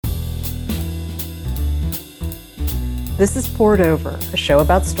This is Poured Over, a show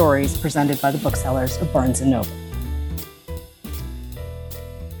about stories presented by the booksellers of Barnes & Noble.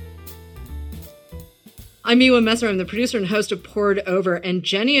 I'm Ewa Messer. I'm the producer and host of Poured Over. And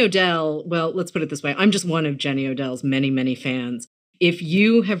Jenny Odell, well, let's put it this way. I'm just one of Jenny Odell's many, many fans. If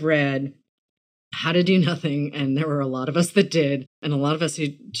you have read How to Do Nothing, and there were a lot of us that did, and a lot of us who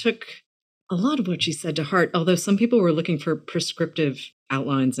took a lot of what she said to heart, although some people were looking for prescriptive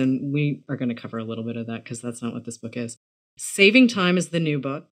outlines, and we are going to cover a little bit of that because that's not what this book is. Saving Time is the new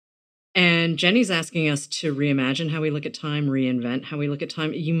book. And Jenny's asking us to reimagine how we look at time, reinvent how we look at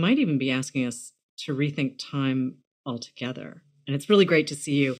time. You might even be asking us to rethink time altogether. And it's really great to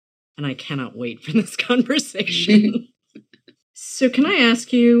see you. And I cannot wait for this conversation. So can I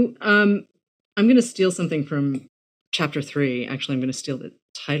ask you, I'm going to steal something from chapter 3. Actually, I'm going to steal the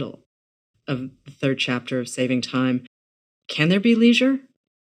title of the third chapter of Saving Time. Can there be leisure?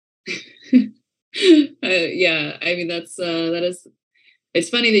 Yeah, I mean, that is, it's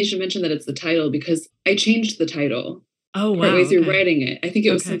funny that you should mention that it's the title because I changed the title. Oh, wow. Partway through writing it. I think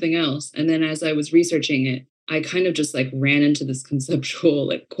it was something else. And then as I was researching it, I kind of just like ran into this conceptual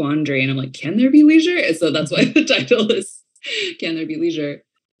like quandary and I'm like, can there be leisure? And so that's why the title is Can There Be Leisure?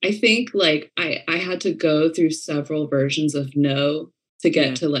 I think like I had to go through several versions of no to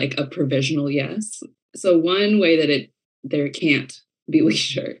get to like a provisional yes. So one way that there can't be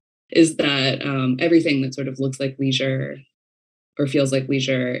leisure is that everything that sort of looks like leisure or feels like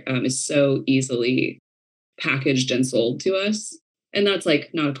leisure is so easily packaged and sold to us. And that's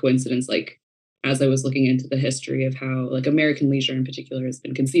like not a coincidence. Like as I was looking into the history of how like American leisure in particular has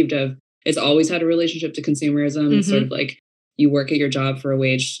been conceived of, it's always had a relationship to consumerism. Mm-hmm. It's sort of like you work at your job for a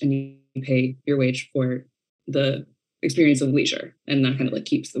wage and you pay your wage for the experience of leisure, and that kind of like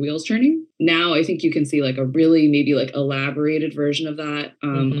keeps the wheels turning. Now I think you can see like a really maybe like elaborated version of that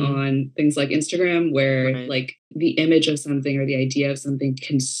on things like Instagram, where like the image of something or the idea of something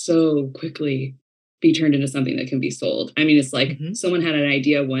can so quickly be turned into something that can be sold. I mean, it's like someone had an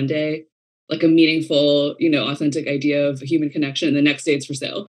idea one day, like a meaningful, authentic idea of a human connection, and the next day it's for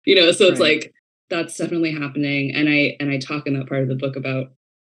sale. So it's like that's definitely happening. And I talk in that part of the book about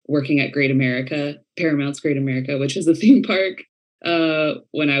working at Great America, Paramount's Great America, which is a theme park,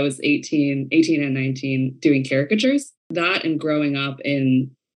 when I was 18 and 19, doing caricatures. That and growing up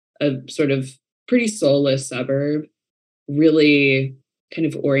in a sort of pretty soulless suburb really kind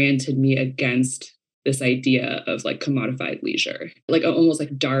of oriented me against this idea of like commodified leisure, like almost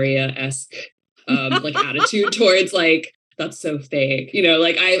like Daria-esque like attitude towards like, that's so fake,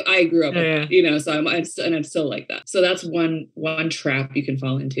 like I grew up with that, so I'm still like that. So that's one trap you can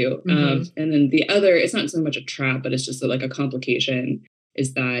fall into. And then the other, it's not so much a trap, but it's just like a complication,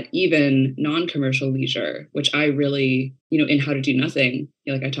 is that even non-commercial leisure, which I really, in How to Do Nothing,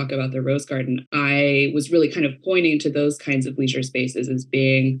 like I talk about the Rose Garden, I was really kind of pointing to those kinds of leisure spaces as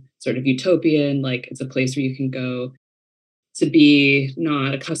being sort of utopian, like it's a place where you can go to be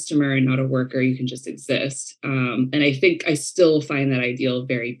not a customer and not a worker, you can just exist. And I think I still find that ideal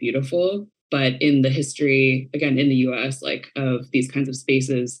very beautiful. But in the history, again, in the US, like of these kinds of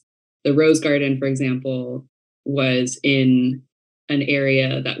spaces, the Rose Garden, for example, was in an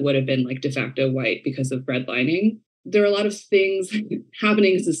area that would have been like de facto white because of redlining. There are a lot of things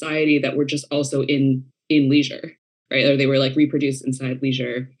happening in society that were just also in leisure, right? Or they were like reproduced inside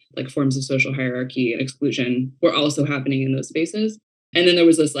leisure. Like forms of social hierarchy and exclusion were also happening in those spaces. And then there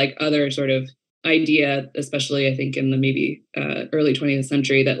was this like other sort of idea, especially I think in the maybe early 20th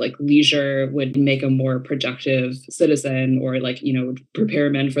century, that like leisure would make a more productive citizen, or like, would prepare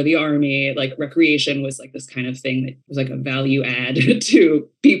men for the army. Like recreation was like this kind of thing that was like a value add to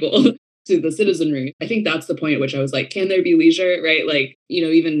people, to the citizenry. I think that's the point at which I was like, can there be leisure, right? Like,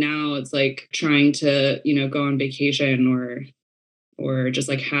 even now it's like trying to, go on vacation or just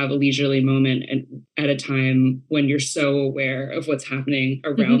like have a leisurely moment and at a time when you're so aware of what's happening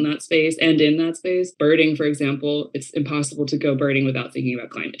around that space and in that space. Birding, for example, it's impossible to go birding without thinking about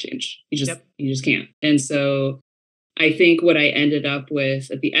climate change. You just can't. And so I think what I ended up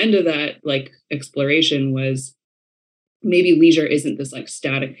with at the end of that like exploration was maybe leisure isn't this like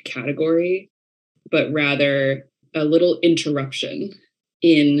static category, but rather a little interruption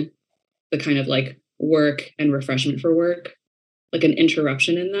in the kind of like work and refreshment for work. Like an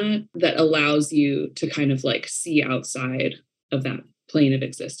interruption in that allows you to kind of like see outside of that plane of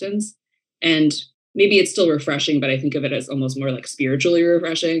existence. And maybe it's still refreshing, but I think of it as almost more like spiritually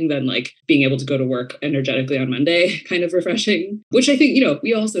refreshing than like being able to go to work energetically on Monday kind of refreshing, which I think,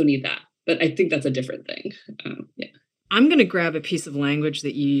 we also need that. But I think that's a different thing. I'm going to grab a piece of language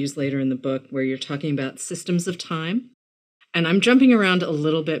that you use later in the book where you're talking about systems of time. And I'm jumping around a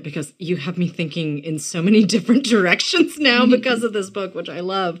little bit because you have me thinking in so many different directions now because of this book, which I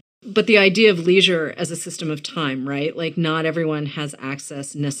love. But the idea of leisure as a system of time, right? Like not everyone has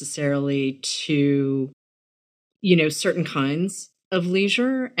access necessarily to, certain kinds of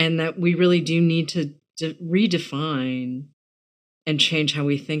leisure, and that we really do need to redefine and change how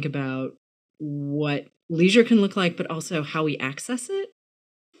we think about what leisure can look like, but also how we access it.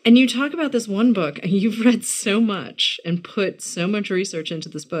 And you talk about this one book, and you've read so much and put so much research into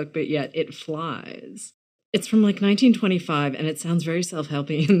this book, but yet it flies. It's from like 1925, and it sounds very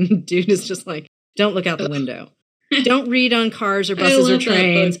self-helpy. And dude is just like, don't look out the window. Don't read on cars or buses or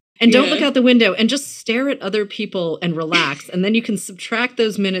trains. And don't look out the window and just stare at other people and relax. And then you can subtract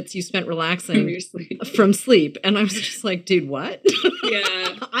those minutes you spent relaxing from sleep. And I was just like, dude, what?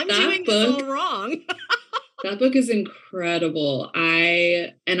 Yeah. I'm doing this all wrong. That book is incredible.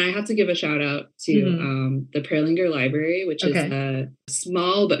 I have to give a shout out to the Prelinger Library, which is a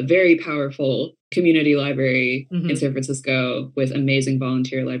small but very powerful community library in San Francisco with amazing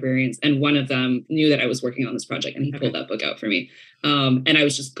volunteer librarians. And one of them knew that I was working on this project, and he pulled that book out for me. And I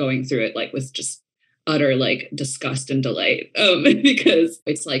was just going through it like with just utter like disgust and delight because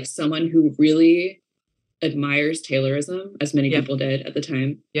it's like someone who really admires Taylorism, as many people did at the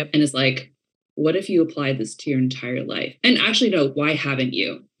time, and is like, what if you applied this to your entire life? And actually, no, why haven't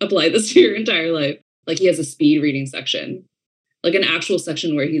you applied this to your entire life? Like he has a speed reading section, like an actual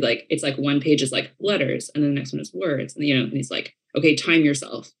section where he like, it's like one page is like letters and then the next one is words. And, and he's like, okay, time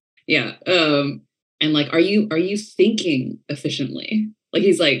yourself. Yeah. And like, are you thinking efficiently? Like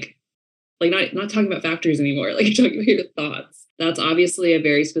he's like not talking about factors anymore. Like you're talking about your thoughts. That's obviously a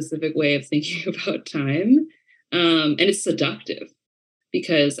very specific way of thinking about time. And it's seductive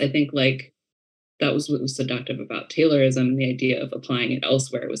because I think like, that was what was seductive about Taylorism, and the idea of applying it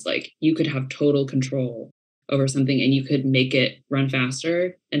elsewhere was like you could have total control over something and you could make it run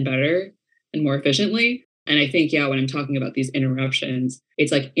faster and better and more efficiently. And I think, when I'm talking about these interruptions,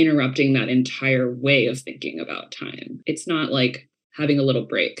 it's like interrupting that entire way of thinking about time. It's not like having a little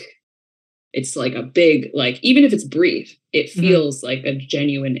break. It's like a big, like, even if it's brief, it feels like a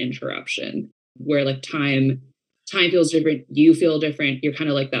genuine interruption where like time feels different. You feel different. You're kind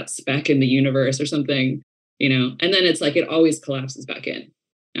of like that speck in the universe or something, and then it's like, it always collapses back in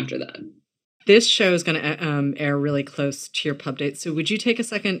after that. This show is going to air really close to your pub date. So would you take a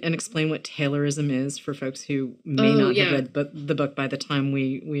second and explain what Taylorism is for folks who may not have read the book by the time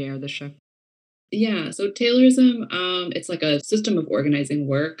we air this show? Yeah. So Taylorism, it's like a system of organizing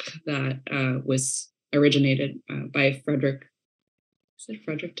work that was originated by Frederick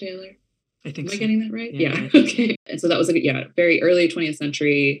Taylor? I think Am I getting that right? Yeah. Okay. And so that was very early 20th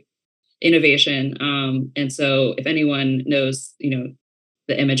century innovation. And so if anyone knows,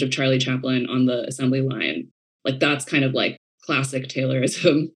 the image of Charlie Chaplin on the assembly line, like that's kind of like classic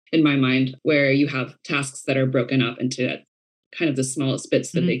Taylorism in my mind, where you have tasks that are broken up into kind of the smallest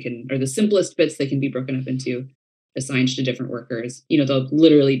bits that they can, or the simplest bits they can be broken up into, assigned to different workers. There'll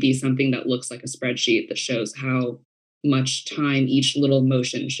literally be something that looks like a spreadsheet that shows how much time each little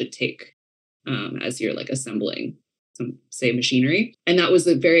motion should take as you're like assembling some, say, machinery. And that was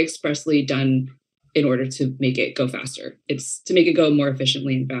very expressly done in order to make it go faster. It's to make it go more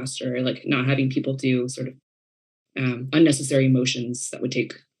efficiently and faster, like not having people do sort of unnecessary motions that would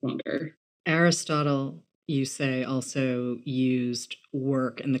take longer. Aristotle, you say, also used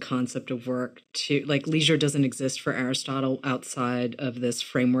work and the concept of work to, like, leisure doesn't exist for Aristotle outside of this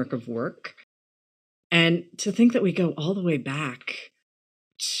framework of work. And to think that we go all the way back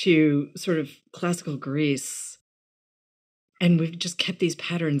to sort of classical Greece, and we've just kept these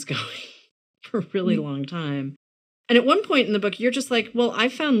patterns going for a really long time. And at one point in the book, you're just like, well, I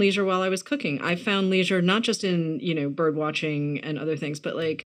found leisure while I was cooking. I found leisure not just in, bird watching and other things, but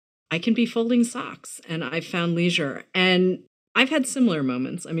like I can be folding socks, and I found leisure. And I've had similar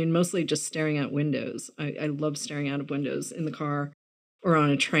moments. I mean, mostly just staring out windows. I love staring out of windows in the car or on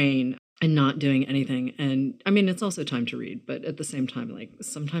a train and not doing anything. And I mean, it's also time to read, but at the same time, like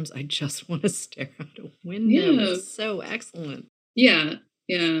sometimes I just want to stare out a window. Yeah. It's so excellent. Yeah.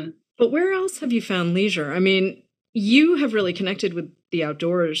 Yeah. But where else have you found leisure? I mean, you have really connected with the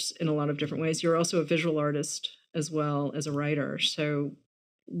outdoors in a lot of different ways. You're also a visual artist as well as a writer. So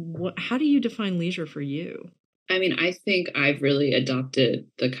how do you define leisure for you? I mean, I think I've really adopted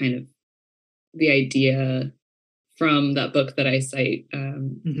the idea from that book that I cite,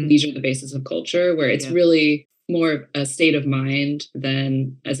 Leisure, the Basis of Culture, where it's really more a state of mind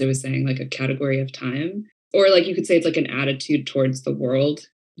than, as I was saying, like a category of time. Or like you could say it's like an attitude towards the world.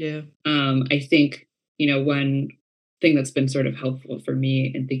 Yeah. I think, one thing that's been sort of helpful for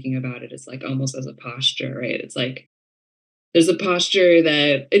me in thinking about it is like almost as a posture, right? It's like There's a posture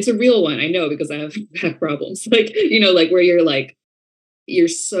that it's a real one. I know because I have back problems. Like, like where you're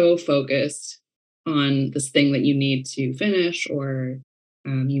so focused on this thing that you need to finish, or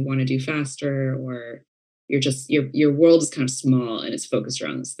you want to do faster, or your world is kind of small and it's focused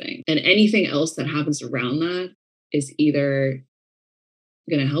around this thing. And anything else that happens around that is either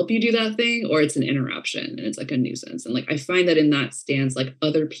going to help you do that thing or it's an interruption and it's like a nuisance. And like I find that in that stance, like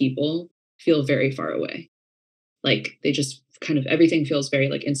other people feel very far away. Like they just kind of everything feels very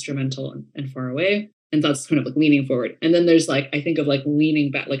like instrumental and far away. And that's kind of like leaning forward. And then there's like, I think of like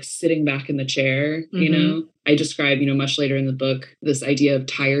leaning back, like sitting back in the chair, I describe, much later in the book, this idea of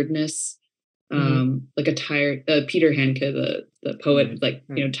tiredness, like a tired, Peter Handke, the poet,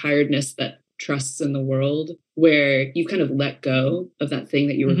 tiredness that trusts in the world, where you kind of let go of that thing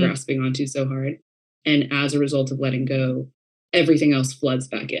that you were grasping onto so hard. And as a result of letting go, everything else floods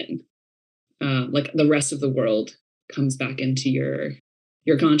back in. Like the rest of the world comes back into your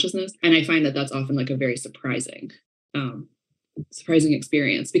consciousness. And I find that that's often like a very surprising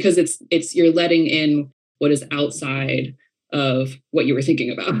experience, because it's you're letting in what is outside of what you were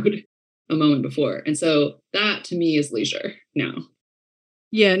thinking about a moment before. And so that to me is leisure now.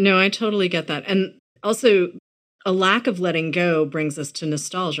 Yeah, no, I totally get that. And also a lack of letting go brings us to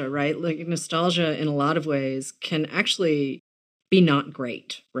nostalgia, right? Like nostalgia in a lot of ways can actually be not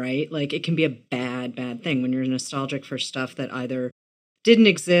great, right? Like it can be a bad thing when you're nostalgic for stuff that either didn't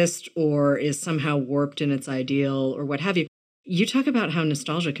exist or is somehow warped in its ideal or what have you. You talk about how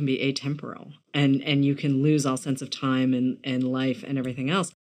nostalgia can be atemporal and you can lose all sense of time and life and everything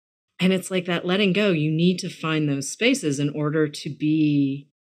else. And it's like that letting go, you need to find those spaces in order to be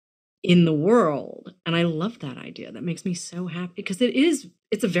in the world. And I love that idea. That makes me so happy because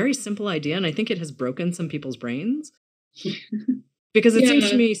it's a very simple idea. And I think it has broken some people's brains because it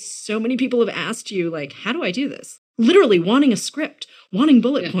seems to me so many people have asked you, like, how do I do this? Literally wanting a script, wanting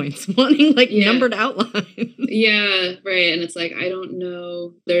bullet points, wanting like numbered outlines. Yeah, right. And it's like, I don't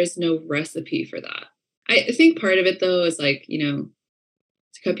know. There's no recipe for that. I think part of it though is like,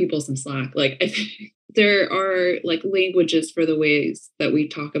 to cut people some slack. Like I think there are like languages for the ways that we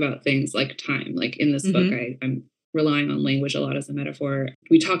talk about things like time. Like in this book, I'm relying on language a lot as a metaphor.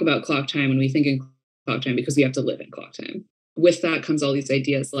 We talk about clock time and we think in clock time because we have to live in clock time. With that comes all these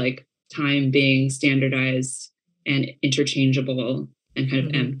ideas like time being standardized and interchangeable and kind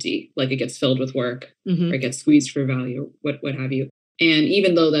of empty, like it gets filled with work or it gets squeezed for value, what have you. And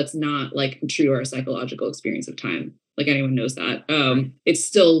even though that's not like true to our psychological experience of time, like anyone knows that, it's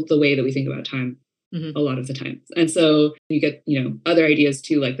still the way that we think about time a lot of the time. And so you get, other ideas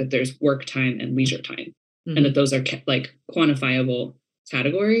too, like that there's work time and leisure time and that those are like quantifiable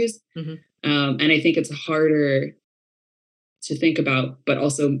categories. And I think it's harder to think about, but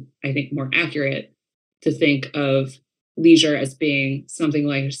also I think more accurate to think of leisure as being something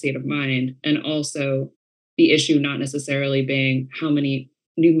like a state of mind, and also the issue not necessarily being how many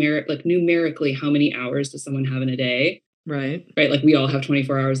numerically, how many hours does someone have in a day? Right. Like we all have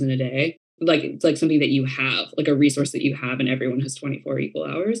 24 hours in a day. Like it's like something that you have, like a resource that you have, and everyone has 24 equal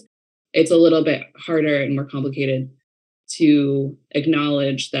hours. It's a little bit harder and more complicated to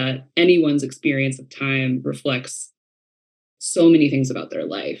acknowledge that anyone's experience of time reflects so many things about their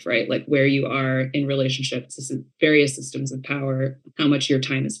life, right? Like where you are in relationships to various systems of power, how much your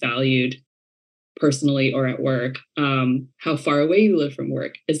time is valued personally or at work, how far away you live from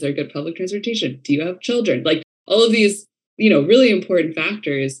work, is there good public transportation, do you have children, like all of these, really important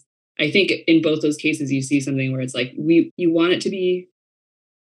factors. I think in both those cases, you see something where it's like you want it to be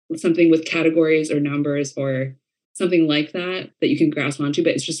something with categories or numbers or something like that you can grasp onto,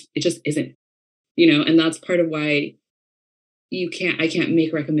 but it just isn't, and that's part of why I can't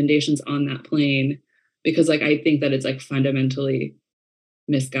make recommendations on that plane, because like I think that it's like fundamentally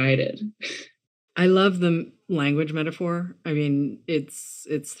misguided. I love the language metaphor. I mean, it's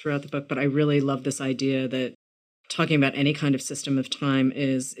throughout the book, but I really love this idea that talking about any kind of system of time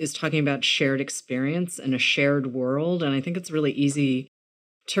is talking about shared experience and a shared world. And I think it's really easy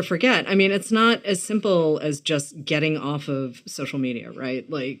to forget. I mean, it's not as simple as just getting off of social media, right?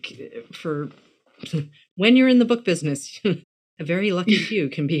 Like for when you're in the book business, a very lucky few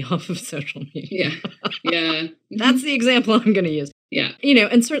can be off of social media. Yeah. That's the example I'm going to use. Yeah.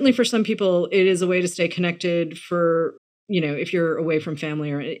 And certainly for some people, it is a way to stay connected for, if you're away from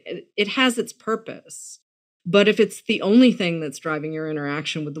family, or it has its purpose. But if it's the only thing that's driving your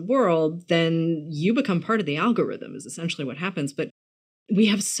interaction with the world, then you become part of the algorithm is essentially what happens. But we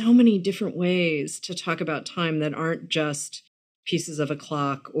have so many different ways to talk about time that aren't just pieces of a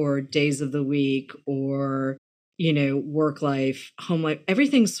clock or days of the week or, work life, home life.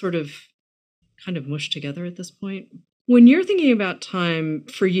 Everything's sort of kind of mushed together at this point. When you're thinking about time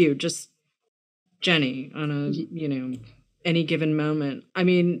for you, just Jenny, on a, you know, any given moment, I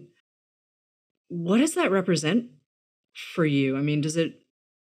mean, what does that represent for you? I mean, do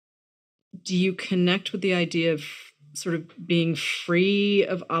you connect with the idea of sort of being free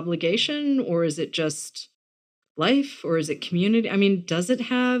of obligation, or is it just life, or is it community? I mean, does it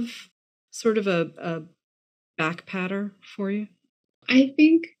have sort of a back patter for you? I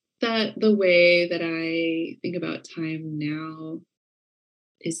think that the way that I think about time now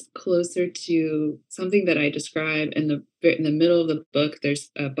is closer to something that I describe in the middle of the book.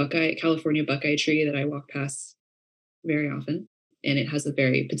 There's a California buckeye tree that I walk past very often, and it has a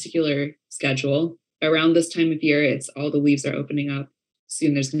very particular schedule. Around this time of year, it's all the leaves are opening up.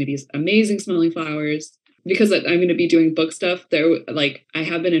 Soon there's going to be amazing smelling flowers. Because I'm going to be doing book stuff, I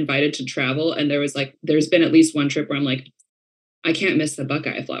have been invited to travel, and there's been at least one trip where I'm like, I can't miss the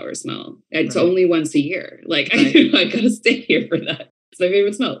buckeye flower smell. It's only once a year. Like, right. I got to stay here for that. It's my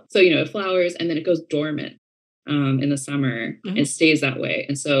favorite smell. So, it flowers, and then it goes dormant in the summer and stays that way.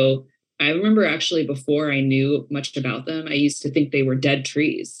 And so I remember actually before I knew much about them, I used to think they were dead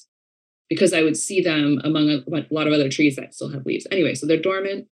trees because I would see them among a lot of other trees that still have leaves. Anyway, so they're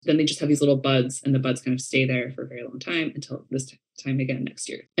dormant. Then they just have these little buds, and the buds kind of stay there for a very long time until this time again next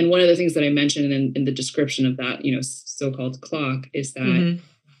year. And one of the things that I mentioned in the description of that, so-called clock is that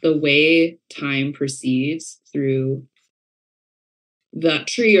the way time proceeds through that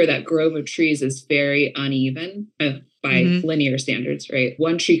tree or that grove of trees is very uneven by linear standards, right?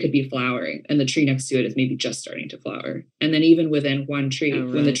 One tree could be flowering and the tree next to it is maybe just starting to flower. And then even within one tree,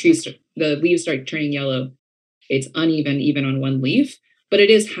 when the leaves start turning yellow, it's uneven even on one leaf, but it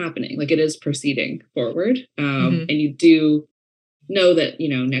is happening. Like, it is proceeding forward. And you do know that,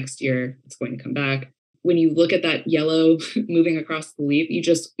 next year it's going to come back. When you look at that yellow moving across the leaf,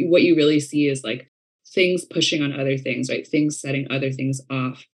 what you really see is like things pushing on other things, right? Things setting other things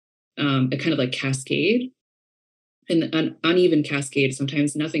off. A kind of like cascade, and an uneven cascade.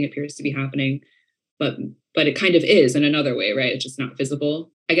 Sometimes nothing appears to be happening, but it kind of is in another way, right? It's just not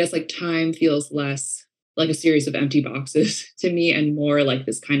visible. I guess like time feels less like a series of empty boxes to me, and more like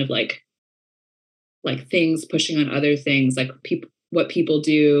this kind of like things pushing on other things, like what people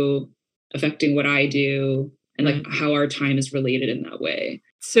do affecting what I do, and like how our time is related in that way.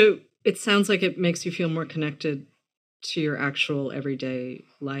 So it sounds like it makes you feel more connected to your actual everyday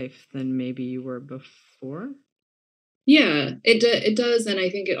life than maybe you were before. Yeah, it does. And I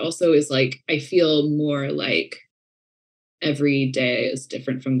think it also is like, I feel more like every day is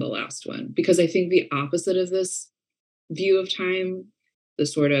different from the last one, because I think the opposite of this view of time, the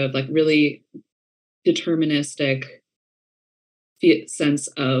sort of like really deterministic sense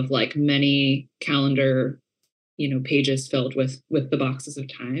of like many calendar pages filled with the boxes of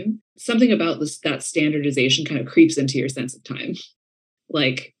time. Something about that standardization kind of creeps into your sense of time.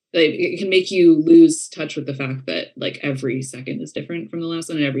 Like, it can make you lose touch with the fact that like every second is different from the last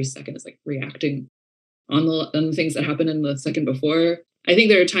one, and every second is like reacting on the things that happened in the second before. I think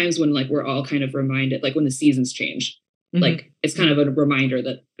there are times when like we're all kind of reminded, like when the seasons change, like it's kind of a reminder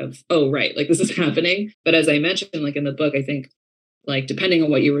oh, right, like this is happening. But as I mentioned, like in the book, I think like depending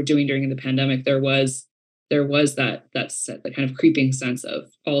on what you were doing during the pandemic, there was that kind of creeping sense of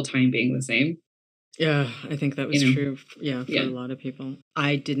all time being the same. Yeah, I think that was true. For a lot of people.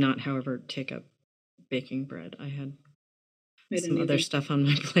 I did not, however, take up baking bread. I had some other stuff on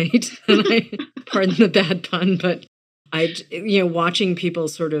my plate. And pardon the bad pun, but watching people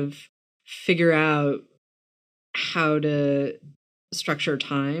sort of figure out how to structure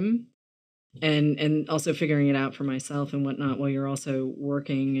time, and also figuring it out for myself and whatnot while you're also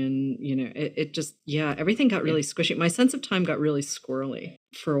working, and it just everything got really squishy. My sense of time got really squirrely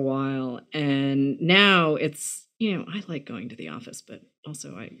for a while, and now it's I like going to the office, but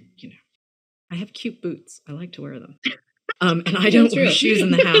also I have cute boots. I like to wear them, and I don't wear shoes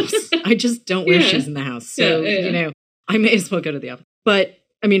in the house. I just don't wear shoes in the house, so I may as well go to the office. But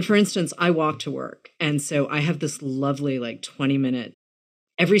I mean, for instance, I walk to work, and so I have this lovely 20-minute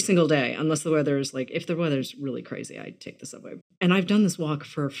every single day, unless the weather's if the weather's really crazy, I take the subway. And I've done this walk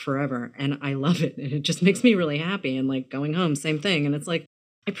for forever, and I love it. And it just makes me really happy. And going home, same thing. And it's like,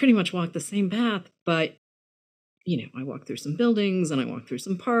 I pretty much walk the same path, but, I walk through some buildings and I walk through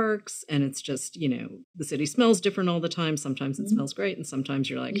some parks, and it's just, the city smells different all the time. Sometimes it smells great. And sometimes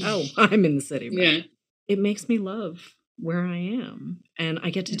you're like, oh, I'm in the city. But it makes me love where I am. And I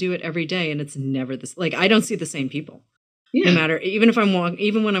get to do it every day. And it's never this, I don't see the same people. No matter, even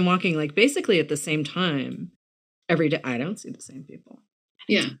when I'm walking, basically at the same time every day, I don't see the same people.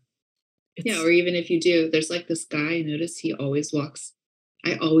 Yeah. Or even if you do, there's this guy I notice, he always walks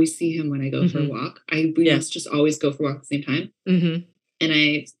I always see him when I go for a walk. We must just always go for a walk at the same time.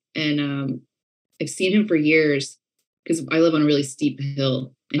 And I've seen him for years because I live on a really steep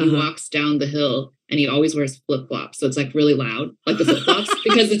hill, and he walks down the hill, and he always wears flip flops, so it's like really loud, like the flip flops,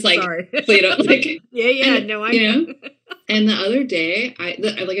 because it's like you know, like I know. And the other day,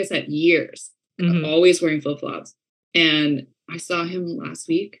 like I said, years, always wearing flip flops, and I saw him last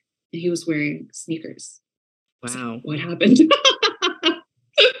week, and he was wearing sneakers. Wow, like, what happened?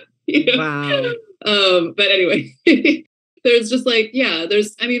 Wow. But anyway. There's just like,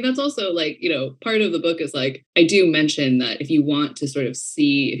 that's also like, part of the book is like, I do mention that if you want to sort of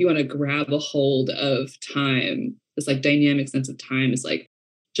if you want to grab a hold of time, this like dynamic sense of time is like,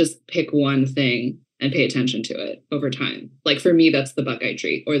 just pick one thing and pay attention to it over time. Like for me, that's the Buckeye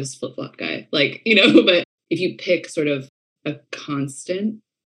tree or this flip-flop guy, like, but if you pick sort of a constant,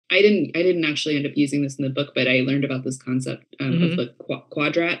 I didn't actually end up using this in the book, but I learned about this concept of the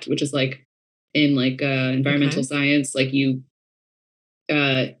quadrat, which is like, in like environmental science, like you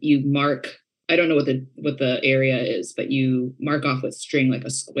mark, I don't know what the area is, but you mark off with string like a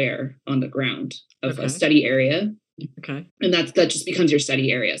square on the ground of a study area. Okay. And that just becomes your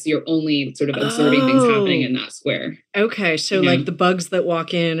study area. So you're only sort of observing things happening in that square. Okay. So like the bugs that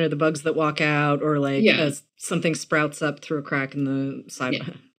walk in or the bugs that walk out, or like something sprouts up through a crack in the sidewalk.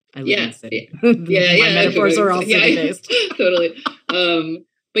 Yeah. I live in the city. My metaphors are all city-based. Totally.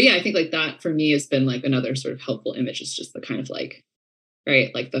 But yeah, I think like that for me has been like another sort of helpful image. Is just the kind of like,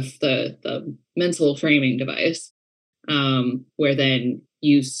 right, like the mental framing device, where then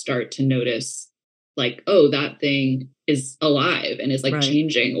you start to notice like, oh, that thing is alive and is like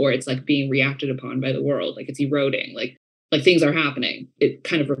changing, or it's like being reacted upon by the world, like it's eroding, like things are happening. It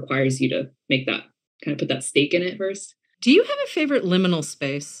kind of requires you to make that kind of put that stake in it first. Do you have a favorite liminal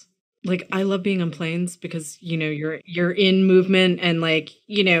space? Like, I love being on planes because, you're in movement and like,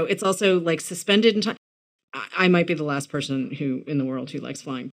 it's also like suspended in time. I might be the last person in the world who likes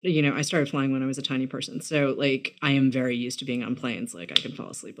flying. I started flying when I was a tiny person. So like, I am very used to being on planes. Like I can fall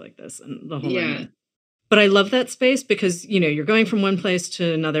asleep like this and the whole thing. But I love that space because, you're going from one place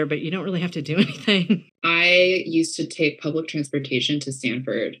to another, but you don't really have to do anything. I used to take public transportation to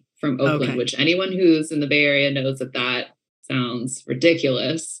Stanford from Oakland, which anyone who's in the Bay Area knows that sounds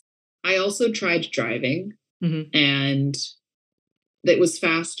ridiculous. I also tried driving and it was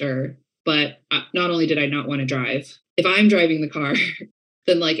faster, but not only did I not want to drive, if I'm driving the car,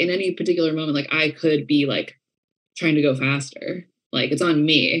 then like in any particular moment, like I could be like trying to go faster. Like it's on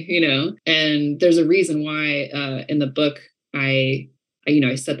me, and there's a reason why in the book, I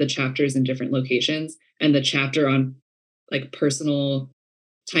set the chapters in different locations, and the chapter on like personal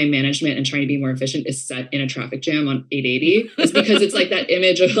time management and trying to be more efficient is set in a traffic jam on 880. It's because it's like that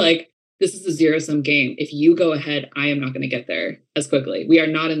image of like, this is a zero-sum game. If you go ahead, I am not going to get there as quickly. We are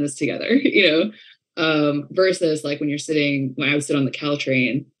not in this together, versus like when I would sit on the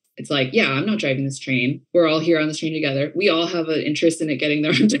Caltrain, it's like, yeah, I'm not driving this train. We're all here on this train together. We all have an interest in it getting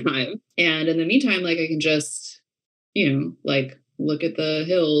there on time. And in the meantime, like I can just, like look at the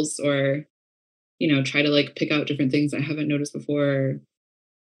hills or, try to like pick out different things I haven't noticed before.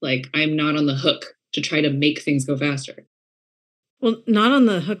 Like I'm not on the hook to try to make things go faster. Well, not on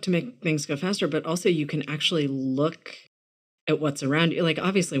the hook to make things go faster, but also you can actually look at what's around you. Like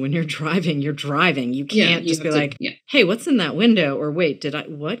obviously when you're driving. You can't just be like, hey, what's in that window? Or wait,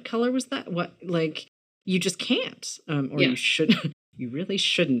 what color was that? What, like, you just can't. You should, you really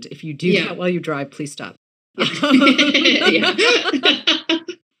shouldn't. If you do that while you drive, please stop.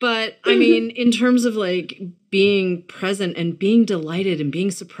 But I mean, in terms of like being present and being delighted and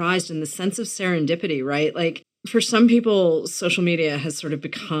being surprised and the sense of serendipity, right? Like for some people, social media has sort of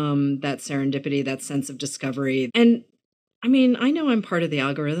become that serendipity, that sense of discovery. And I mean, I know I'm part of the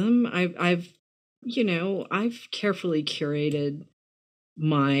algorithm. I've carefully curated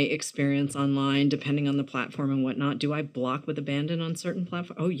my experience online, depending on the platform and whatnot. Do I block with abandon on certain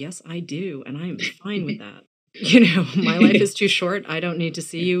platforms? Oh, yes, I do. And I am fine with that. My life is too short. I don't need to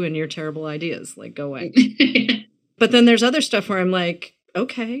see you and your terrible ideas. Like, go away. But then there's other stuff where I'm like,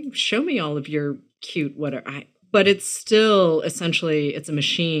 okay, show me all of your cute whatever. But it's still essentially, it's a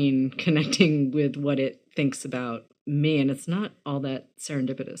machine connecting with what it thinks about me. And it's not all that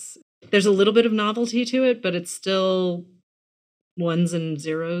serendipitous. There's a little bit of novelty to it, but it's still ones and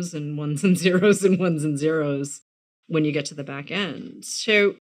zeros and ones and zeros and ones and zeros when you get to the back end.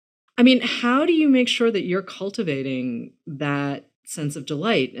 So, I mean, how do you make sure that you're cultivating that sense of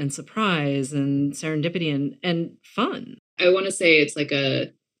delight and surprise and serendipity and fun? I want to say it's like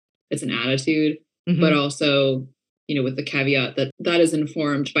it's an attitude, but also, with the caveat that is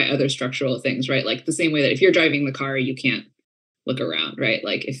informed by other structural things, right? Like the same way that if you're driving the car, you can't look around, right?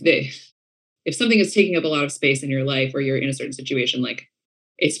 Like if something is taking up a lot of space in your life or you're in a certain situation, like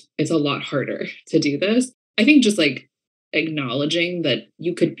it's a lot harder to do this. I think just like acknowledging that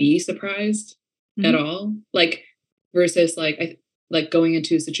you could be surprised at all, like versus like going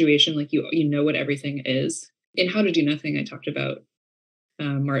into a situation like you know what everything is. In How to Do Nothing, I talked about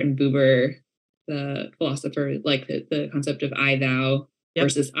Martin Buber, the philosopher, like the concept of I thou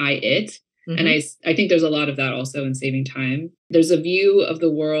versus I it. And I think there's a lot of that also in Saving Time. There's a view of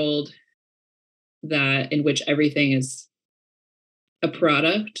the world that in which everything is a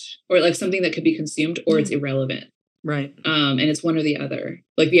product or like something that could be consumed or it's irrelevant. Right. And it's one or the other.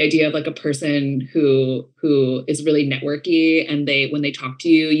 Like the idea of like a person who is really networky and when they talk to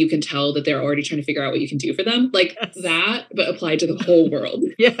you, you can tell that they're already trying to figure out what you can do for them. Like that, but applied to the whole world.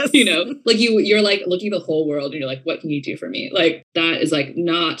 Yes. You know, like you're like looking at the whole world and you're like, what can you do for me? Like that is like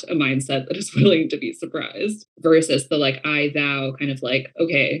not a mindset that is willing to be surprised versus the like I thou kind of like,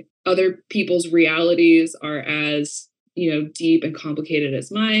 okay, other people's realities are as, you know, deep and complicated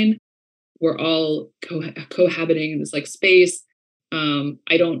as mine. We're all cohabiting in this like space.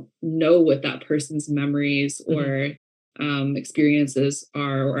 I don't know what that person's memories or experiences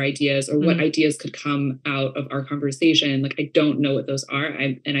are or ideas or what ideas could come out of our conversation. Like, I don't know what those are.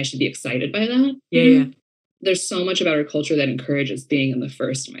 And I should be excited by that. Yeah. There's so much about our culture that encourages being in the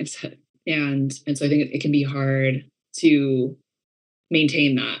first mindset. And so I think it can be hard to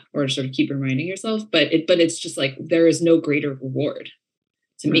maintain that or sort of keep reminding yourself. But it's just like, there is no greater reward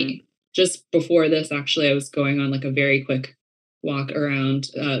to me. Just before this, actually, I was going on like a very quick walk around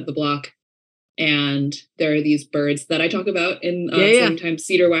the block. And there are these birds that I talk about in sometimes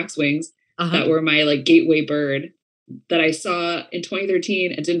cedar waxwings that were my like gateway bird that I saw in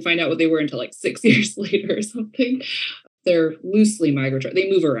 2013 and didn't find out what they were until like 6 years later or something. They're loosely migratory.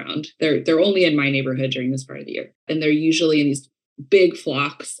 They move around. They're only in my neighborhood during this part of the year. And they're usually in these big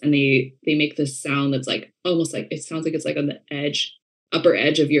flocks and they make this sound that's like almost like it sounds like it's like on the upper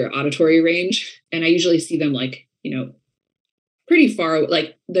edge of your auditory range. And I usually see them like, you know, pretty far,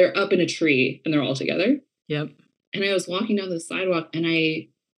 like they're up in a tree and they're all together. Yep. And I was walking down the sidewalk and I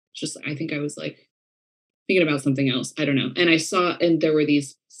think I was like thinking about something else. I don't know. And I saw, and there were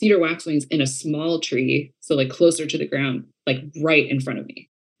these cedar waxwings in a small tree. So like closer to the ground, like right in front of me.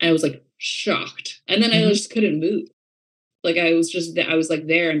 And I was like shocked. And then I just couldn't move. Like I was like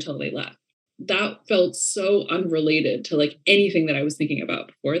there until they left. That felt so unrelated to like anything that I was thinking about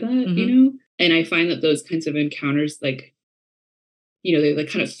before that, you know? And I find that those kinds of encounters, like, you know, they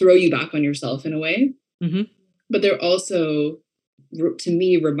like kind of throw you back on yourself in a way, but they're also, to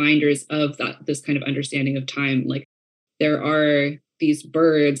me, reminders of this kind of understanding of time. Like there are these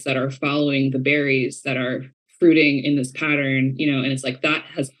birds that are following the berries that are fruiting in this pattern, you know, and it's like, that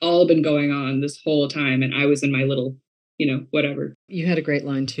has all been going on this whole time. And I was in my little, you know, whatever. You had a great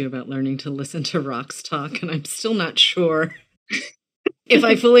line too about learning to listen to rocks talk, and I'm still not sure if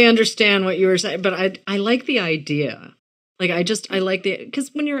I fully understand what you were saying, but I like the idea. Like I like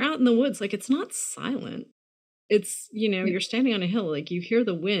because when you're out in the woods, like it's not silent. It's, you know, you're standing on a hill, like you hear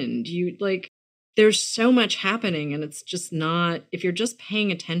the wind, you like there's so much happening, and it's just not, if you're just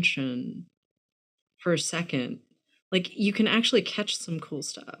paying attention for a second, like you can actually catch some cool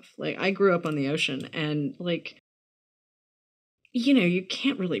stuff. Like I grew up on the ocean and like, you know, you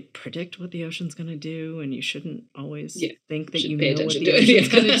can't really predict what the ocean's going to do, and you shouldn't always think that you know what the ocean's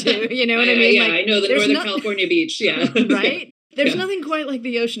going to do. You know what I mean? Yeah, like, I know the Northern California beach. Yeah. Right? There's nothing quite like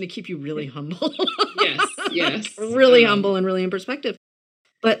the ocean to keep you really humble. Yes. Really humble and really in perspective.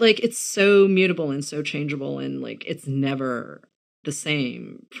 But like, it's so mutable and so changeable, and like, it's never the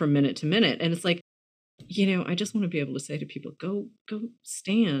same from minute to minute. And it's like, you know, I just want to be able to say to people, go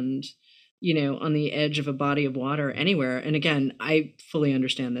stand, you know, on the edge of a body of water anywhere. And again, I fully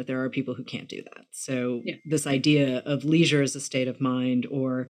understand that there are people who can't do that. So this idea of leisure as a state of mind,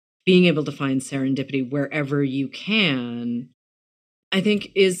 or being able to find serendipity wherever you can, I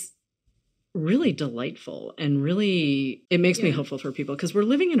think is really delightful, and really, it makes me hopeful for people, because we're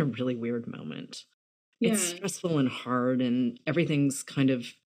living in a really weird moment. It's stressful and hard, and everything's kind of,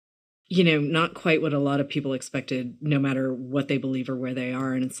 you know, not quite what a lot of people expected, no matter what they believe or where they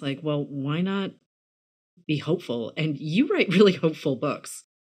are. And it's like, well, why not be hopeful? And you write really hopeful books.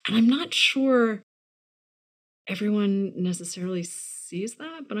 And I'm not sure everyone necessarily sees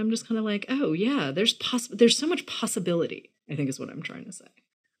that, but I'm just kind of like, oh yeah, there's so much possibility, I think is what I'm trying to say.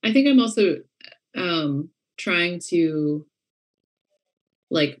 I think I'm also trying to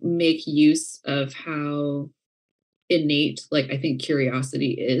like make use of how innate, like I think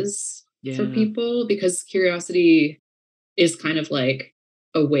curiosity is for people, because curiosity is kind of like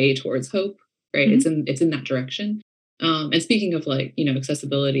a way towards hope, right? It's in that direction. And speaking of like,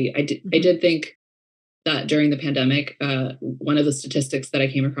 accessibility, I did think that during the pandemic, one of the statistics that I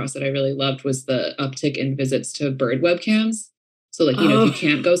came across that I really loved was the uptick in visits to bird webcams. So like, if you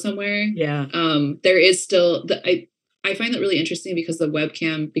can't go somewhere, there is still I find that really interesting because the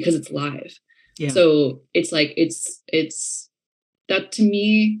webcam, because it's live. Yeah. So it's like, it's that to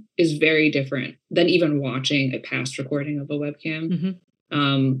me is very different than even watching a past recording of a webcam.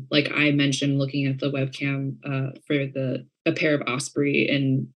 Like I mentioned, looking at the webcam for a pair of Osprey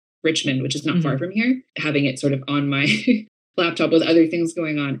in Richmond, which is not far from here, having it sort of on my laptop with other things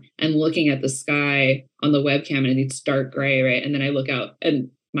going on and looking at the sky on the webcam, and it's dark gray, right? And then I look out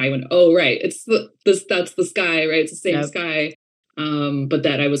and my one, oh, right, it's that's the sky, right? It's the same sky. But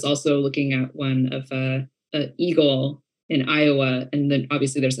that I was also looking at one of an eagle in Iowa, and then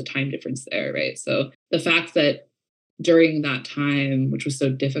obviously there's a time difference there, right? So the fact that during that time, which was so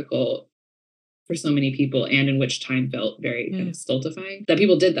difficult for so many people, and in which time felt very kind of stultifying, that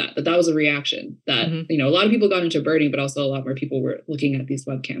people did that was a reaction, that a lot of people got into birding, but also a lot more people were looking at these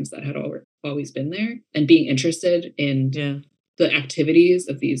webcams that had always been there and being interested in the activities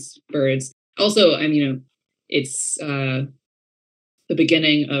of these birds. Also, it's the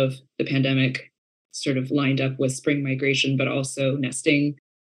beginning of the pandemic sort of lined up with spring migration, but also nesting.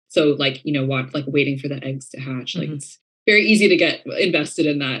 So like, waiting for the eggs to hatch, like it's very easy to get invested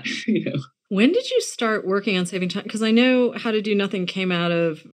in that, When did you start working on Saving Time? Because I know How to Do Nothing came out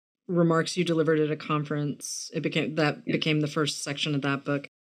of remarks you delivered at a conference. It became the first section of that book.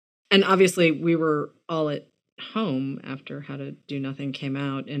 And obviously we were all at home after How to Do Nothing came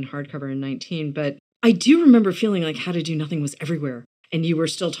out in hardcover in 19. But I do remember feeling like How to Do Nothing was everywhere. And you were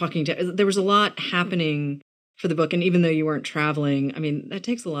still there was a lot happening for the book. And even though you weren't traveling, that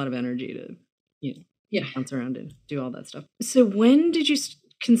takes a lot of energy to, bounce around and do all that stuff. So when did you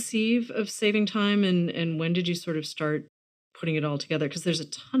conceive of Saving Time, and when did you sort of start putting it all together? Because there's a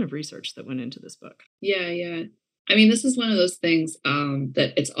ton of research that went into this book. Yeah. This is one of those things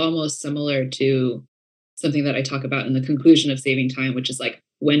that it's almost similar to something that I talk about in the conclusion of Saving Time, which is like,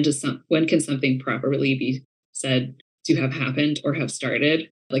 when can something properly be said to have happened or have started?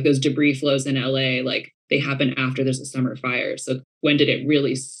 Like those debris flows in LA, like they happen after there's a summer fire. So when did it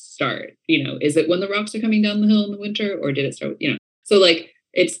really start? Is it when the rocks are coming down the hill in the winter, or did it start? So like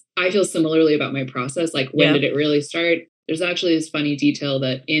I feel similarly about my process. Like when did it really start? There's actually this funny detail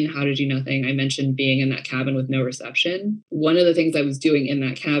that in How to Do Nothing, I mentioned being in that cabin with no reception. One of the things I was doing in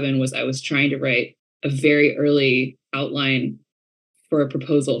that cabin was I was trying to write a very early outline for a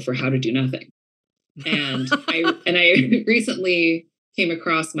proposal for How to Do Nothing. And I recently came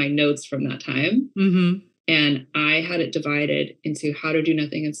across my notes from that time. And I had it divided into How to Do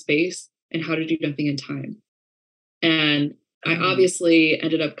Nothing in space and How to Do Nothing in time. And I obviously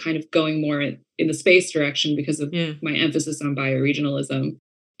ended up kind of going more in the space direction because of my emphasis on bioregionalism,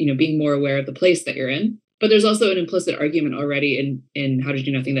 being more aware of the place that you're in. But there's also an implicit argument already in How to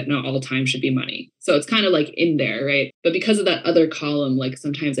Do Nothing that not all time should be money. So it's kind of like in there, right? But because of that other column, like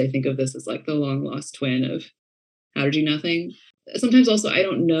sometimes I think of this as like the long lost twin of How to Do Nothing. Sometimes also I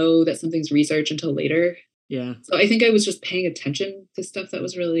don't know that something's research until later. Yeah. So I think I was just paying attention to stuff that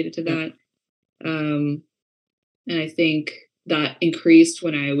was related to that. And I think that increased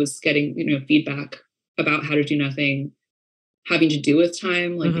when I was getting, feedback about How to Do Nothing having to do with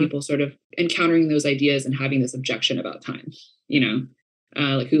time, like people sort of encountering those ideas and having this objection about time,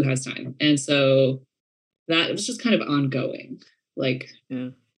 like who has time. And so that was just kind of ongoing, like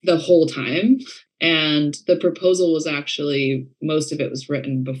the whole time. And the proposal was actually, most of it was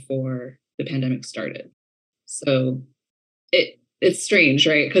written before the pandemic started. So it's strange,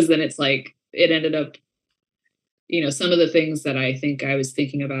 right? Because then it's like, it ended up, some of the things that I think I was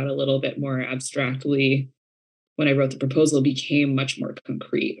thinking about a little bit more abstractly when I wrote the proposal became much more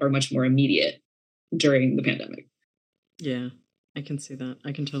concrete or much more immediate during the pandemic. Yeah, I can see that.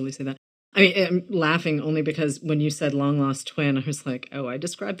 I can totally see that. I'm laughing only because when you said long lost twin, I was like, oh, I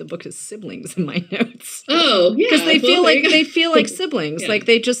described the book as siblings in my notes. Oh, yeah. Because they feel like siblings. Like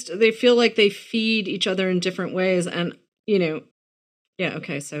they feel like they feed each other in different ways. And,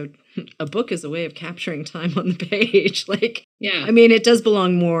 okay, so a book is a way of capturing time on the page. Like, it does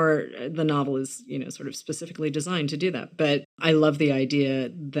belong more, the novel is, sort of specifically designed to do that. But I love the idea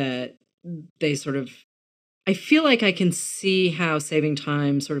that they sort of, I feel like I can see how Saving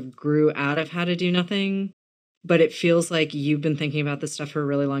Time sort of grew out of How to Do Nothing, but it feels like you've been thinking about this stuff for a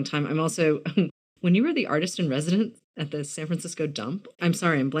really long time. I'm also, when you were the artist in residence at the San Francisco Dump, I'm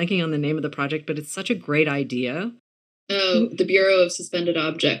sorry, I'm blanking on the name of the project, but it's such a great idea. Oh, the Bureau of Suspended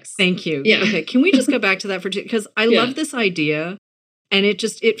Objects. Thank you. Yeah. Okay, can we just go back to that for because I love this idea, and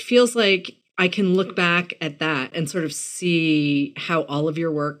it feels like I can look back at that and sort of see how all of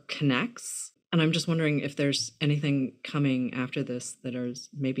your work connects. And I'm just wondering if there's anything coming after this that is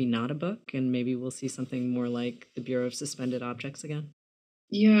maybe not a book, and maybe we'll see something more like the Bureau of Suspended Objects again.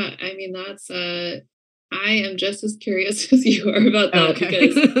 Yeah, I mean, I am just as curious as you are about that,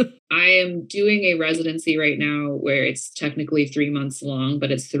 because I am doing a residency right now where it's technically 3 months long,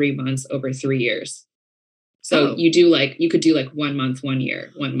 but it's 3 months over 3 years. So you could do like 1 month, 1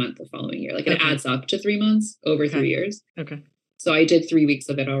 year, 1 month the following year. Like it adds up to 3 months over 3 years. Okay. So I did 3 weeks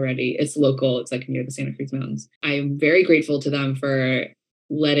of it already. It's local. It's like near the Santa Cruz Mountains. I am very grateful to them for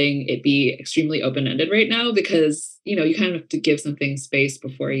letting it be extremely open-ended right now, because, you know, you kind of have to give something space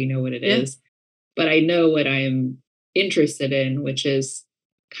before you know what it is. But I know what I'm interested in, which is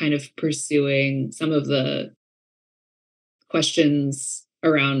kind of pursuing some of the questions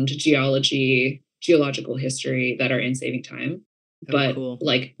around geological history that are in Saving Time. But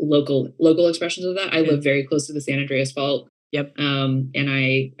like local expressions of that. I live very close to the San Andreas Fault. Yep. And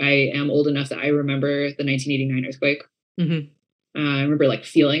I am old enough that I remember the 1989 earthquake. Mm-hmm. I remember like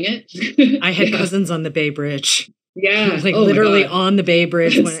feeling it. I had cousins on the Bay Bridge. Yeah. Like literally on the Bay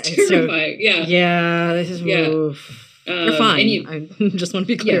Bridge. It's terrifying. Yeah. This is, they're fine. I just want to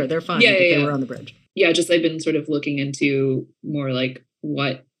be clear. They're fine. They were on the bridge. Yeah. Just I've been sort of looking into more like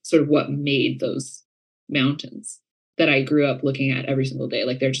what made those mountains that I grew up looking at every single day.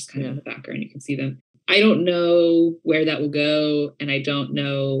 Like they're just kind of in the background. You can see them. I don't know where that will go. And I don't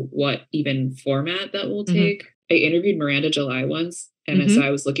know what even format that will take. I interviewed Miranda July once. And so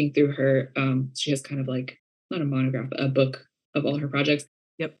I was looking through her, she has kind of like, not a monograph, but a book of all her projects.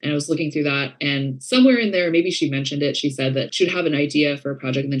 Yep. And I was looking through that, and somewhere in there, maybe she mentioned it. She said that she would have an idea for a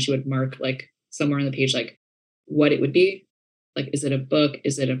project, and then she would mark like somewhere on the page, like what it would be. Like, is it a book?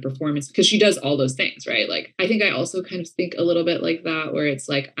 Is it a performance? Because she does all those things, right? Like, I think I also kind of think a little bit like that, where it's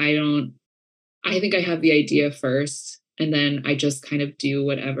like, I think I have the idea first, and then I just kind of do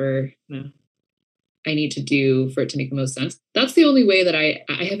whatever I need to do for it to make the most sense. That's the only way that I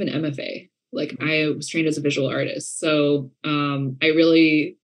have an MFA. Like I was trained as a visual artist. So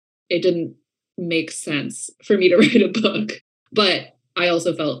it didn't make sense for me to write a book. But I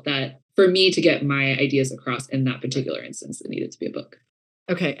also felt that for me to get my ideas across in that particular instance, it needed to be a book.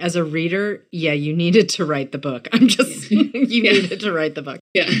 Okay. As a reader, you needed to write the book. You needed to write the book.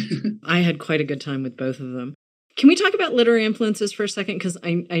 Yeah. I had quite a good time with both of them. Can we talk about literary influences for a second? Because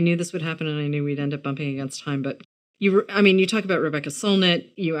I knew this would happen and I knew we'd end up bumping against time, but you talk about Rebecca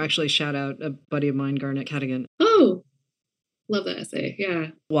Solnit. You actually shout out a buddy of mine, Garnet Cadogan. Oh, love that essay. Yeah.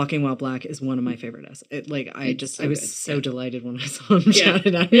 Walking While Black is one of my favorite essays. I was so delighted when I saw him shout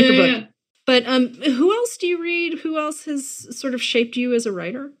it out in your book. But who else do you read? Who else has sort of shaped you as a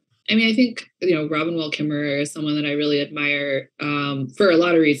writer? I mean, I think, Robin Wall Kimmerer is someone that I really admire for a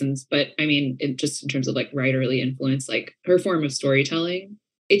lot of reasons. But I mean, just in terms of like writerly influence, like her form of storytelling.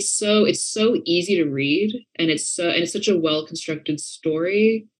 It's so easy to read, and it's such a well-constructed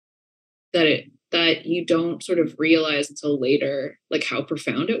story that you don't sort of realize until later, like how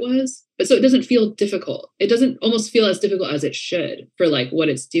profound it was. But so it doesn't feel difficult. It doesn't almost feel as difficult as it should for like what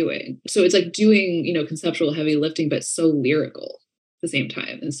it's doing. So it's like doing, conceptual heavy lifting, but so lyrical at the same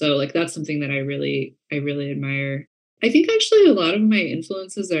time. And so like, that's something that I really admire. I think actually a lot of my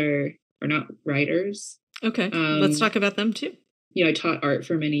influences are not writers. Okay. Let's talk about them too. I taught art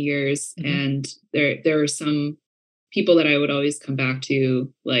for many years, and there are some people that I would always come back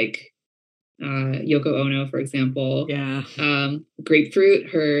to, like Yoko Ono, for example. Yeah. Grapefruit,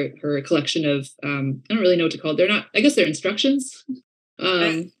 her collection of I don't really know what to call it. They're not. I guess they're instructions.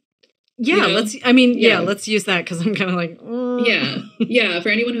 Let's use that, because I'm kind of like. Yeah. For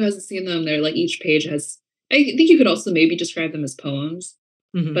anyone who hasn't seen them, they're like each page has. I think you could also maybe describe them as poems,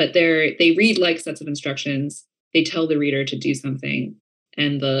 but they read like sets of instructions. They tell the reader to do something,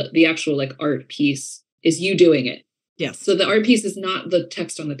 and the actual like art piece is you doing it. Yes. So the art piece is not the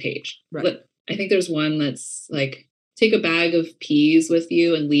text on the page. Right. But I think there's one that's like, take a bag of peas with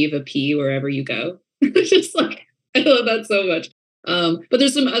you and leave a pea wherever you go. It's just like, I love that so much. But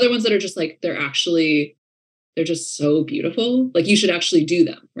there's some other ones that are just like, they're just so beautiful. Like you should actually do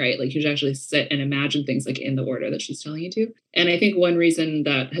them, right? Like you should actually sit and imagine things like in the order that she's telling you to. And I think one reason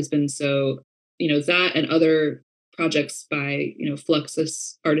that has been so, that and other projects by,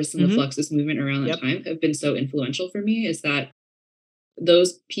 Fluxus, artists in the Fluxus movement around that time have been so influential for me, is that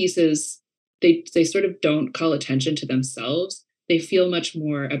those pieces, they sort of don't call attention to themselves. They feel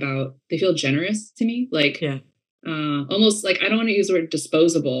they feel generous to me. Like, almost like, I don't want to use the word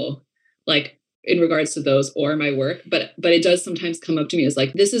disposable, like in regards to those or my work, but it does sometimes come up to me as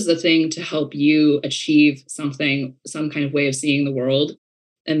like, this is the thing to help you achieve something, some kind of way of seeing the world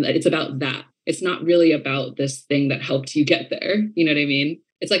And it's about that. It's not really about this thing that helped you get there. You know what I mean?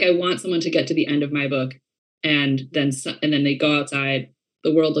 It's like I want someone to get to the end of my book and then they go outside,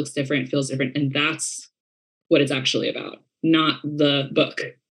 the world looks different, feels different, and that's what it's actually about, not the book,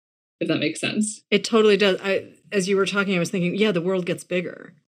 if that makes sense. It totally does. As you were talking, I was thinking, yeah, the world gets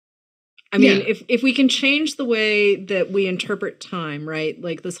bigger. I mean, if we can change the way that we interpret time, right?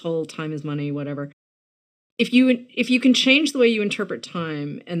 Like this whole time is money, whatever. If you can change the way you interpret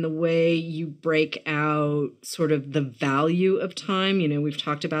time and the way you break out sort of the value of time, you know, we've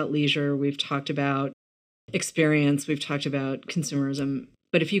talked about leisure, we've talked about experience, we've talked about consumerism,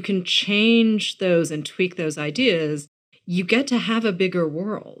 but if you can change those and tweak those ideas, you get to have a bigger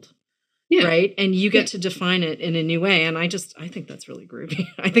world. Yeah. Right. And you get to define it in a new way. And I think that's really groovy.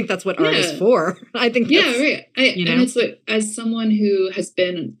 I think that's what art is for. I think that's, right. And it's like, as someone who has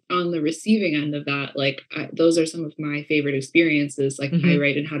been on the receiving end of that, like those are some of my favorite experiences. Like I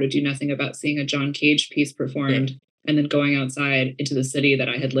write in How to Do Nothing about seeing a John Cage piece performed and then going outside into the city that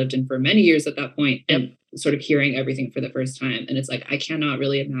I had lived in for many years at that point and sort of hearing everything for the first time. And it's like, I cannot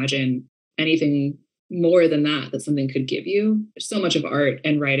really imagine anything more than that something could give you. So much of art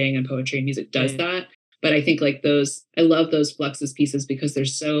and writing and poetry and music does that. But I think like I love those Fluxus pieces because they're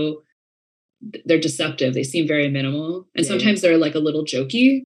deceptive. They seem very minimal. And sometimes they're like a little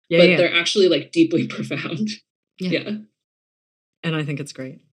jokey, but they're actually like deeply profound. Yeah. And I think it's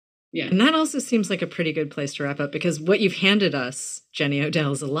great. Yeah. And that also seems like a pretty good place to wrap up because what you've handed us, Jenny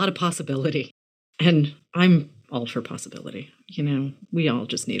Odell, is a lot of possibility. And I'm all for possibility. You know, we all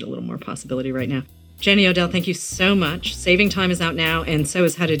just need a little more possibility right now. Jenny Odell, thank you so much. Saving Time is out now, and so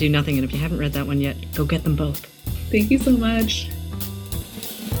is How to Do Nothing. And if you haven't read that one yet, go get them both. Thank you so much.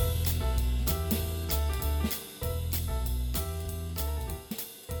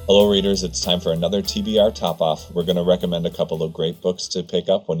 Hello, readers. It's time for another TBR Top Off. We're going to recommend a couple of great books to pick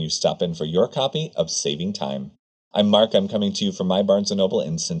up when you stop in for your copy of Saving Time. I'm Mark. I'm coming to you from my Barnes & Noble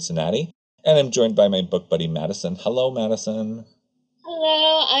in Cincinnati, and I'm joined by my book buddy, Madison. Hello, Madison.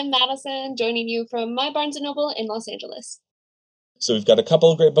 Hello, I'm Madison, joining you from my Barnes & Noble in Los Angeles. So we've got a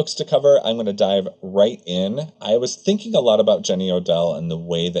couple of great books to cover. I'm going to dive right in. I was thinking a lot about Jenny Odell and the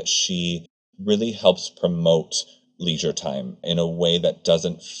way that she really helps promote leisure time in a way that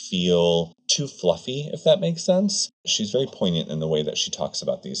doesn't feel too fluffy, if that makes sense. She's very poignant in the way that she talks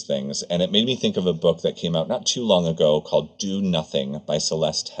about these things. And it made me think of a book that came out not too long ago called Do Nothing by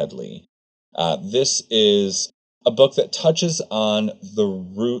Celeste Headlee. This is a book that touches on the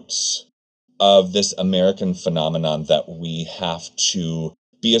roots of this American phenomenon that we have to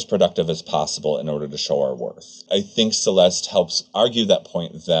be as productive as possible in order to show our worth. I think Celeste helps argue that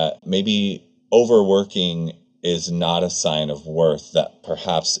point that maybe overworking is not a sign of worth, that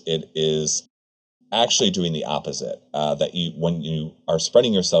perhaps it is actually doing the opposite, that when you are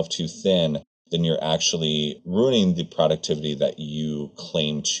spreading yourself too thin, then you're actually ruining the productivity that you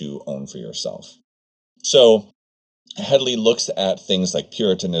claim to own for yourself. So Headlee looks at things like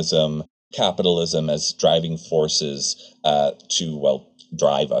Puritanism, capitalism as driving forces to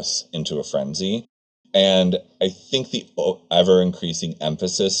drive us into a frenzy. And I think the ever-increasing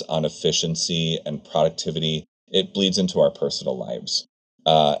emphasis on efficiency and productivity, it bleeds into our personal lives.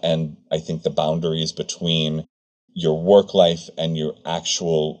 And I think the boundaries between your work life and your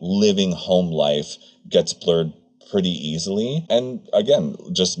actual living home life gets blurred pretty easily. And again,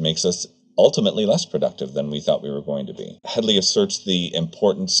 just makes us ultimately less productive than we thought we were going to be. Headlee asserts the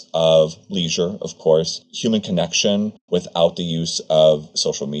importance of leisure, of course, human connection without the use of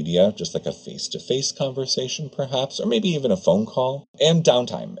social media, just like a face-to-face conversation perhaps, or maybe even a phone call, and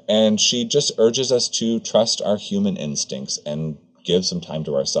downtime. And she just urges us to trust our human instincts and give some time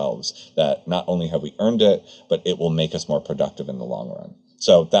to ourselves, that not only have we earned it, but it will make us more productive in the long run.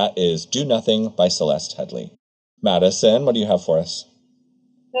 So that is Do Nothing by Celeste Headlee. Madison, what do you have for us?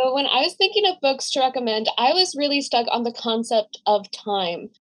 So when I was thinking of books to recommend, I was really stuck on the concept of time.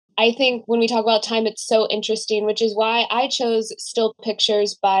 I think when we talk about time, it's so interesting, which is why I chose Still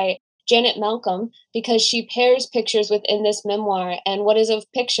Pictures by Janet Malcolm, because she pairs pictures within this memoir and what is a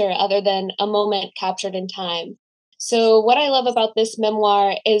picture other than a moment captured in time. So what I love about this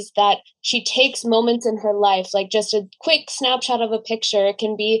memoir is that she takes moments in her life, like just a quick snapshot of a picture. It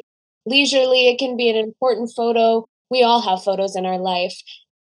can be leisurely, it can be an important photo. We all have photos in our life.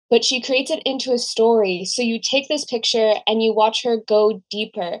 But she creates it into a story. So you take this picture and you watch her go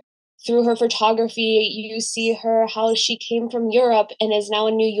deeper. Through her photography, you see her, how she came from Europe and is now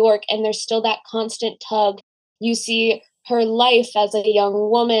in New York, and there's still that constant tug. You see her life as a young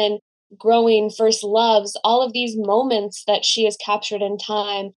woman, growing, first loves, all of these moments that she has captured in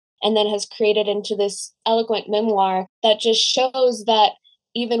time and then has created into this eloquent memoir that just shows that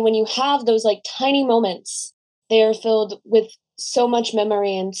even when you have those like tiny moments, they are filled with so much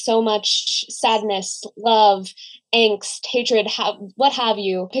memory and so much sadness, love, angst, hatred, what have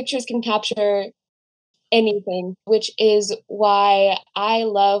you. Pictures can capture anything, which is why I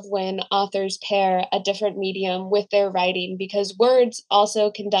love when authors pair a different medium with their writing, because words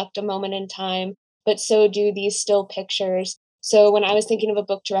also conduct a moment in time, but so do these still pictures. So when I was thinking of a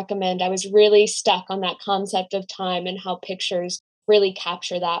book to recommend, I was really stuck on that concept of time and how pictures really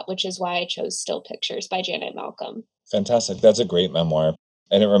capture that, which is why I chose Still Pictures by Janet Malcolm. Fantastic. That's a great memoir.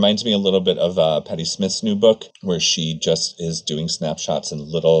 And it reminds me a little bit of Patti Smith's new book, where she just is doing snapshots and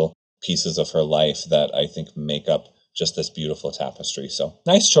little pieces of her life that I think make up just this beautiful tapestry. So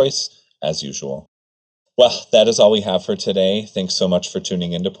nice choice, as usual. Well, that is all we have for today. Thanks so much for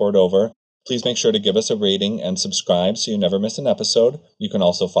tuning in to Poured Over. Please make sure to give us a rating and subscribe so you never miss an episode. You can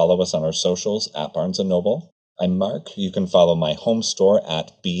also follow us on our socials at Barnes & Noble. I'm Mark. You can follow my home store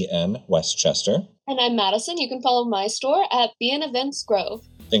at BN Westchester. And I'm Madison. You can follow my store at BN Events Grove.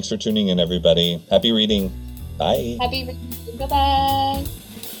 Thanks for tuning in, everybody. Happy reading. Bye. Happy reading. Bye-bye.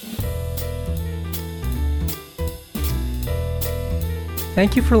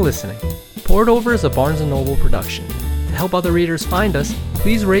 Thank you for listening. Poured Over is a Barnes & Noble production. To help other readers find us,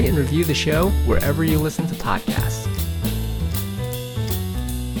 please rate and review the show wherever you listen to podcasts.